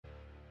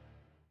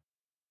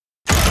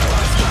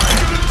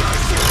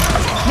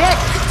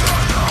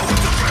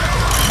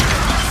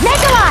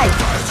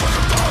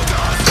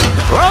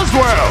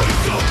Laswell!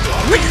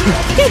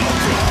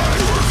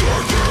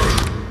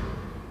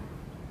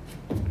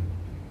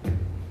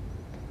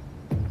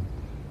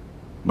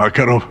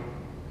 Makarov?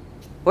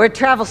 Word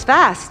travels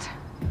fast.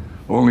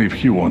 Only if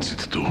he wants it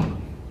to.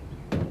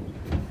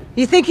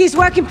 You think he's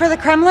working for the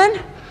Kremlin?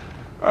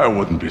 I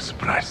wouldn't be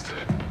surprised.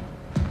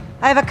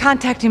 I have a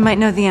contact who might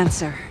know the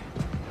answer.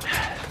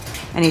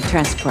 I need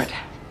transport.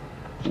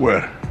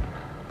 Where?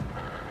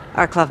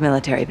 Arklov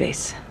Military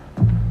Base.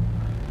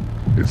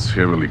 It's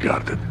heavily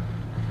guarded.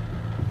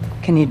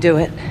 Can you do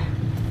it?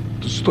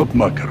 To stop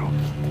Makarov?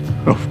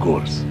 Of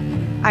course.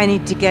 I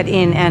need to get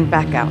in and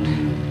back out.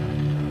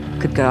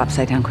 Could go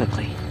upside down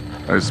quickly.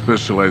 I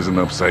specialize in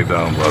upside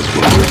down,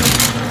 Laswell.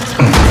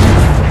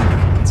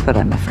 That's what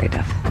I'm afraid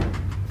of.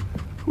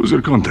 Who's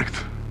your contact?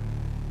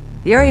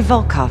 Yuri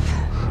Volkov.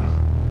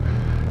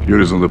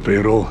 Yuri's on the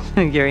payroll?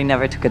 Yuri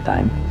never took a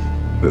dime.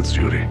 That's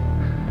Yuri.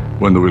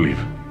 When do we leave?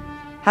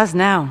 How's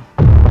now?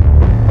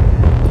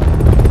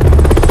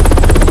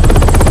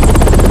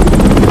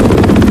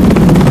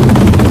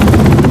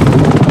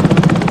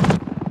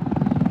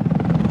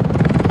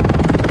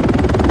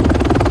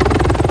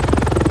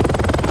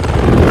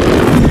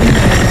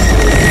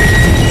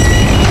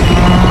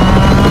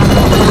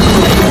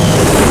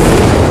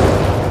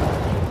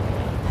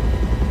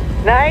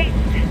 Nice.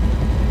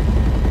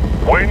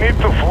 We need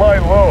to fly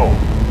low.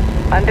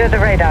 Under the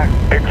radar.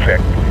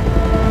 Exact.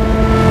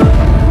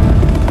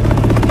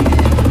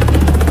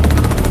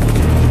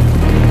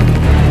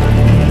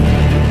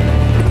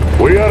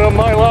 We are a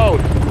mile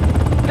out.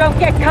 Don't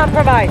get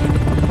compromised.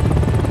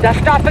 Now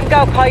stop and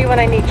go. Call you when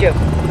I need you.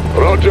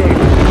 Roger.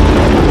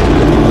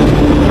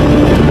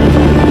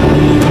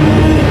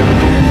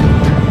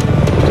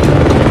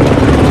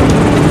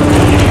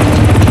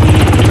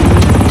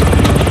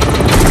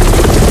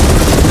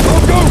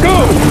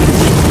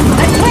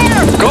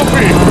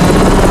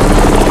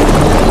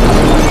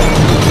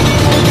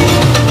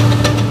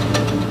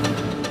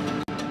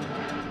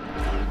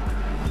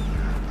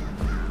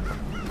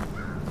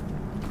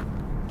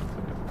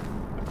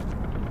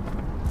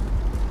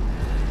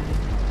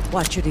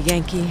 Watcher to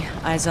Yankee.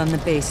 Eyes on the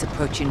base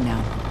approaching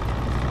now.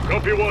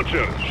 Copy,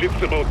 Watcher.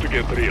 Shit's about to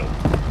get real.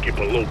 Keep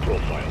a low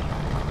profile.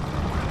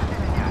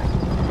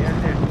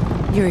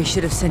 Yuri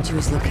should have sent you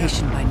his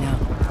location by now.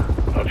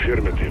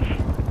 Affirmative.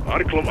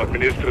 Arklov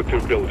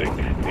Administrative Building,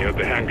 near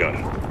the hangar.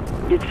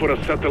 Look for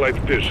a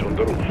satellite dish on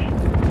the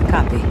roof.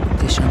 Copy.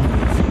 Dish on the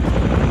roof.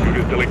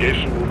 Yuri's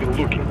delegation will be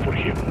looking for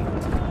him.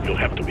 You'll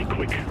have to be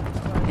quick.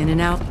 In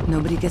and out,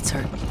 nobody gets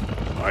hurt.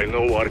 I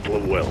know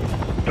Arklov well.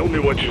 Tell me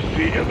what you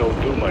see and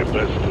I'll do my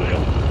best to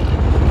help.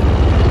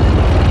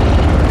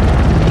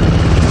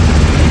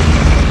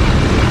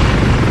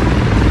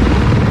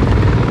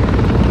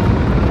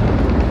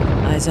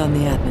 Eyes on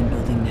the admin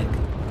building, Nick.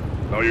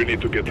 Now you need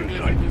to get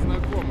inside.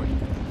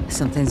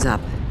 Something's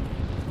up.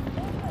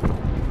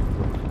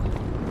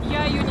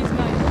 Я ее не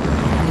знаю.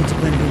 I need to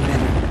blend in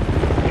better.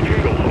 If you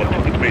go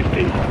hot, it may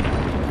stay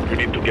hot. You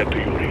need to get to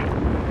Yuri.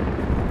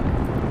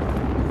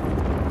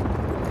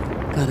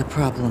 Got a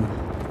problem.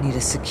 Need a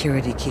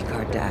security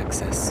keycard to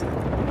access.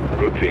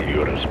 Good thing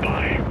you're a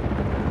spy.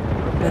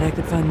 Bet I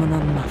could find one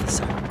on an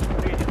officer.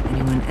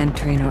 Anyone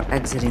entering or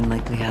exiting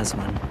likely has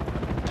one.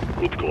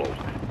 Good call.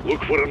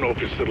 Look for an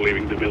officer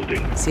leaving the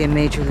building. See a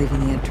major leaving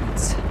the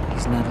entrance.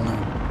 He's not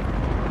alone.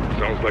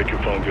 Sounds like you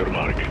found your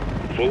mark.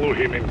 Follow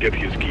him and get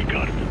his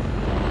keycard.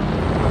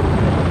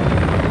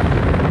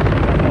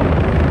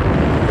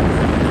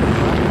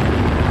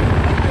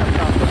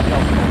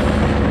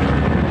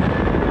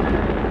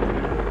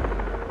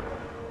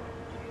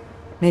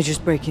 Major's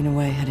breaking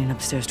away, heading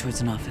upstairs towards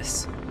an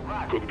office.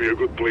 Could be a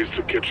good place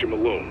to catch him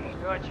alone.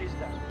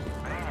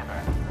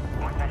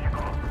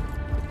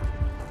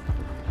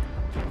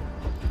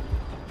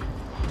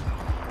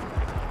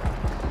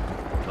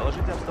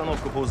 Доложите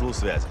обстановку по узлу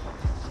связи.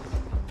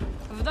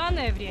 В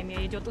данное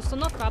время идет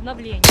установка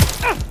обновлений.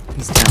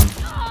 He's down.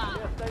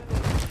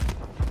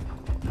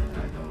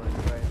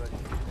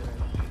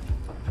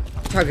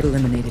 Target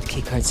eliminated,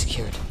 keycard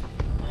secured.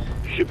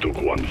 He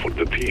took one for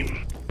the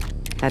team.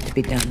 Had to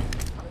be done.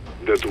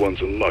 That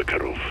one's on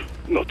Makarov,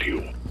 not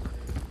you.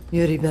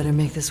 Yuri better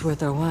make this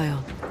worth our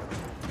while.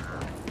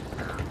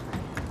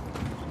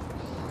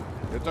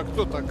 Это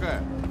кто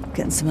такая?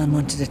 Getting some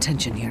unwanted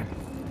attention here.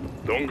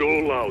 Don't go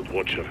loud,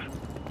 Watcher.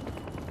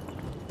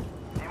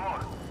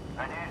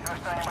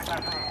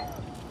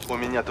 У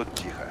меня тут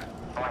тихо.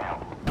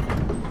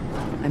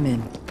 I'm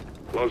in.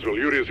 Laswell,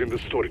 Yuri is in the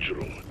storage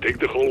room. Take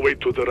the hallway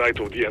to the right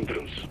of the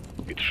entrance.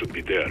 It should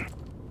be there.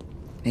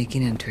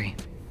 Making entry.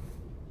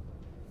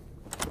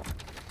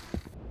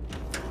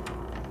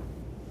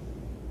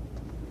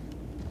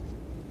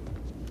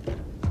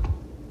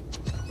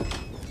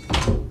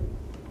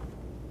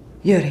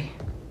 Yuri.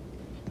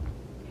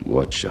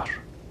 Watcher,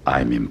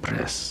 I'm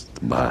impressed,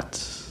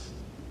 but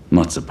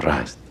not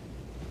surprised.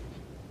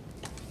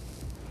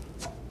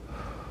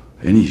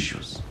 Any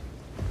issues?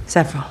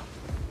 Several.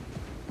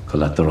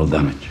 Collateral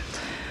damage?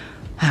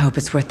 I hope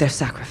it's worth their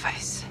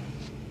sacrifice.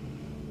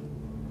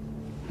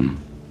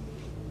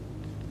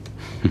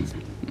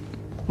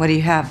 What do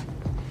you have?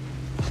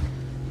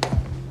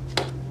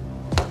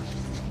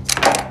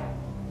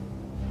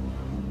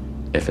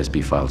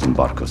 FSB files in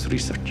Barkov's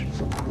research.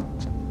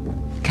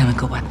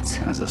 Chemical weapons.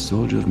 As a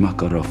soldier,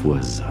 Makarov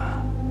was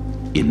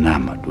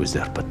enamored with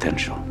their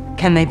potential.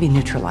 Can they be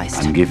neutralized?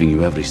 I'm giving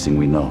you everything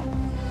we know.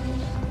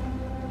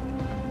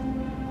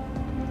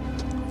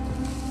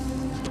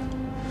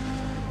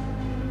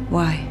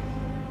 Why?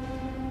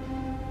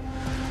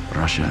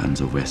 Russia and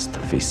the West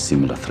face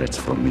similar threats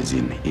from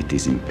within. It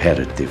is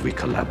imperative we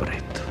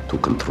collaborate to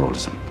control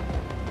them.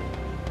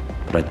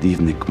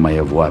 Противник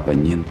моего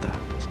оппонента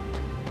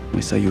 —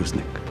 мой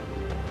союзник.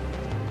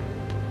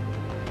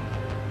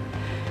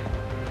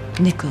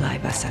 Николай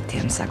бы с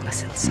этим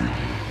согласился.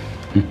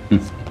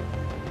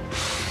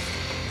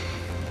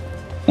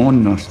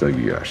 Он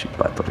настоящий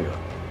патриот.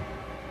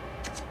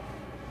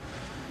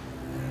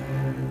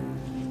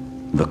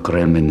 The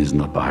Kremlin is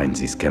not behind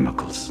these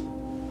chemicals.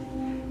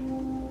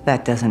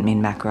 That doesn't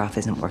mean Makarov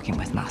isn't working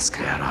with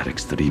Moscow. There are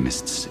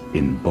extremists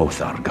in both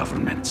our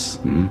governments.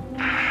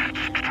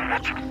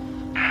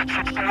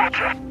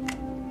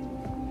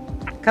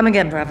 Come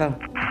again, Bravo.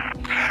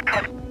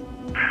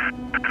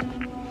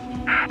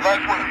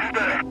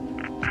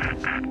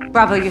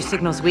 Bravo, your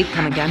signal's weak.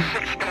 Come again.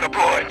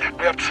 Deployed.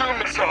 We have 2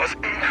 missiles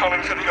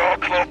incoming to the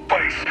Arklov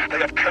base. They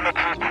have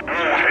chemical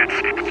warheads.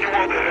 If you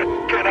are there,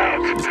 get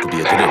out. This could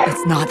be a drill.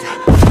 It's not.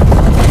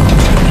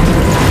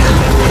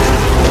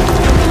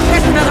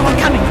 There's another one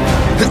coming.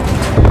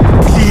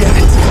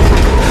 Блядь!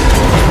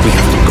 We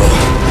have to go.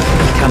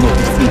 We cannot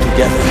be free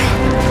together.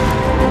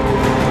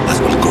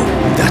 Laswell, go.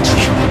 Удачи.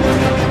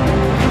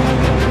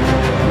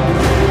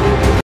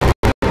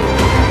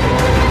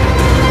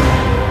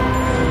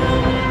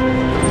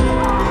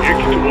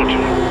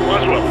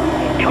 Laswell,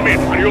 come in.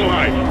 Are you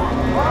alive?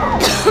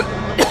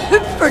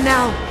 For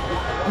now.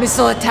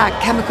 Missile attack,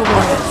 chemical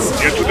warheads.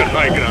 Get to the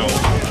high ground.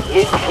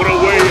 Look for a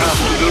way up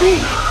to the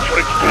roof for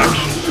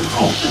extraction.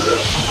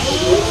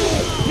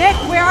 Nick,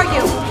 where are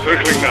you?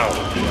 Circling now.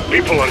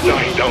 People are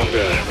dying down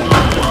there.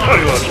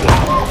 Hurry, Laswell.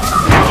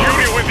 Is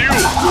Yuri with you?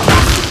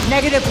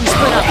 Negative, we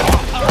split up.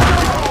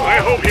 I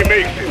hope he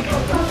makes it.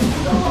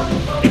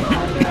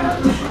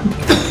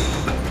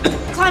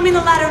 Climbing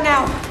the ladder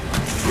now.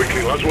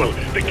 Quickly, Laswell.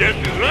 The gas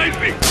is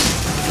rising.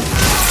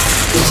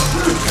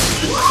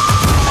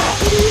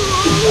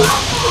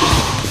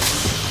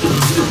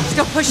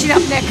 Still pushing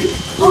up, Nick.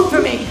 Hold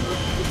for me.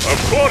 Of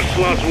course,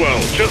 Laswell.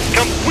 Just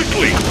come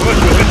quickly.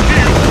 Laswell, let's see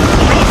you.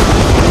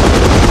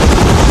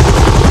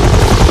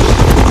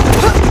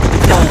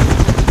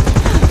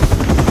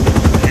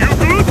 You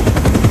good?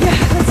 Yeah,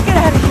 let's get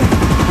out of here.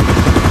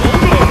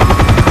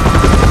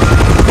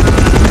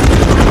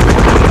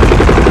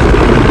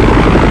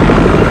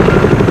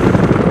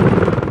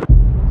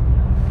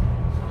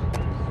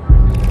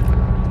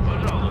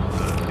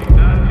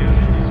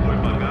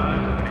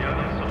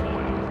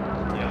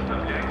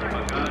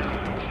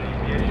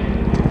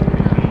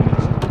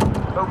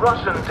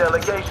 Russian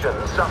delegation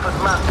suffered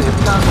massive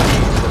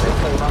casualties when they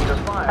came under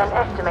fire. An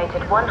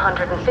estimated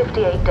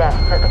 158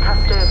 deaths at the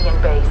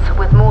Kastovian base,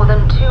 with more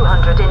than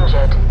 200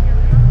 injured.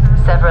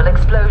 Several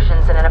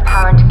explosions and an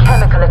apparent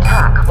chemical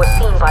attack were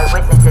seen by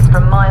witnesses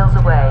from miles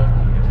away.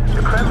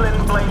 The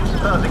Kremlin blames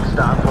Verdansk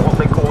for what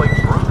they call a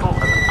brutal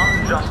and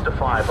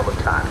unjustifiable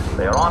attack.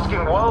 They are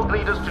asking world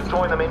leaders to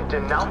join them in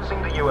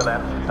denouncing the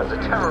ULF as a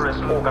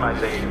terrorist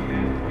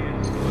organization.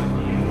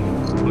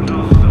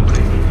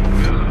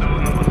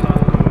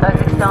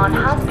 Kazakhstan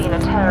has been a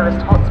terrorist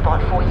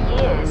hotspot for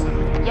years,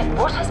 yet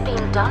what has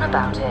been done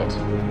about it?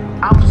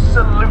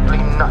 Absolutely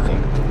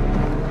nothing.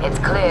 It's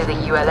clear the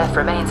ULF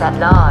remains at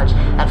large,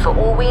 and for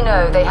all we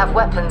know, they have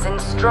weapons in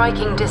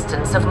striking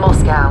distance of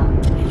Moscow.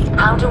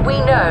 How do we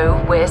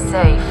know we're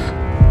safe?